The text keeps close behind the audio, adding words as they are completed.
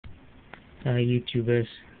Hi YouTubers,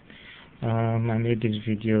 I made this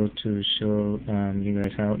video to show you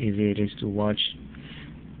guys how easy it is to watch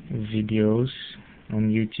videos on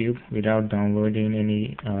YouTube without downloading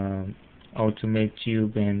any Ultimate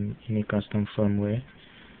Tube and any custom firmware.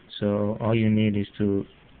 So all you need is to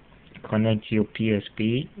connect your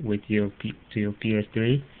PSP with to your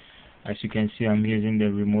PS3. As you can see, I'm using the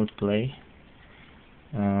remote play.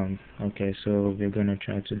 Okay, so we're gonna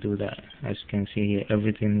try to do that. As you can see here,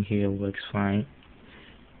 everything here works fine.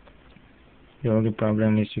 The only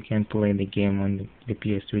problem is you can't play the game on the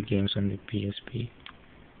PS3 games on the PSP,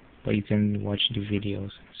 but you can watch the videos.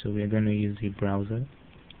 So we're gonna use the browser.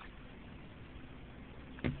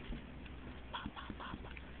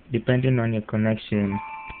 Depending on your connection,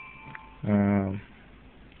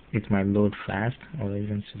 it might load fast or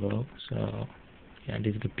even slow. So yeah,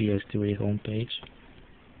 this is the PS3 homepage.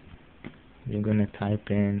 We're gonna type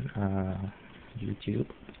in YouTube.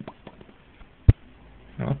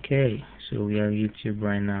 Okay, so we are YouTube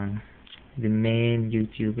right now. The main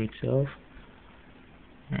YouTube itself.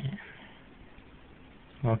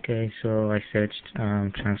 Okay, so I searched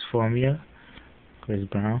Transformia, Chris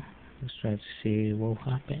Brown. Let's try to see what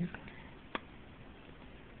happened.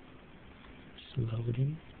 It's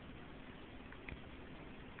loading.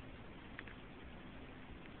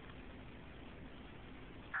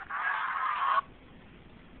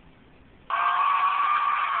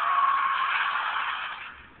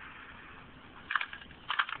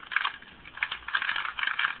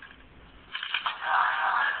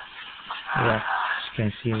 Yeah, as you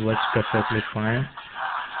can see, it works perfectly fine.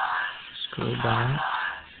 Scroll down.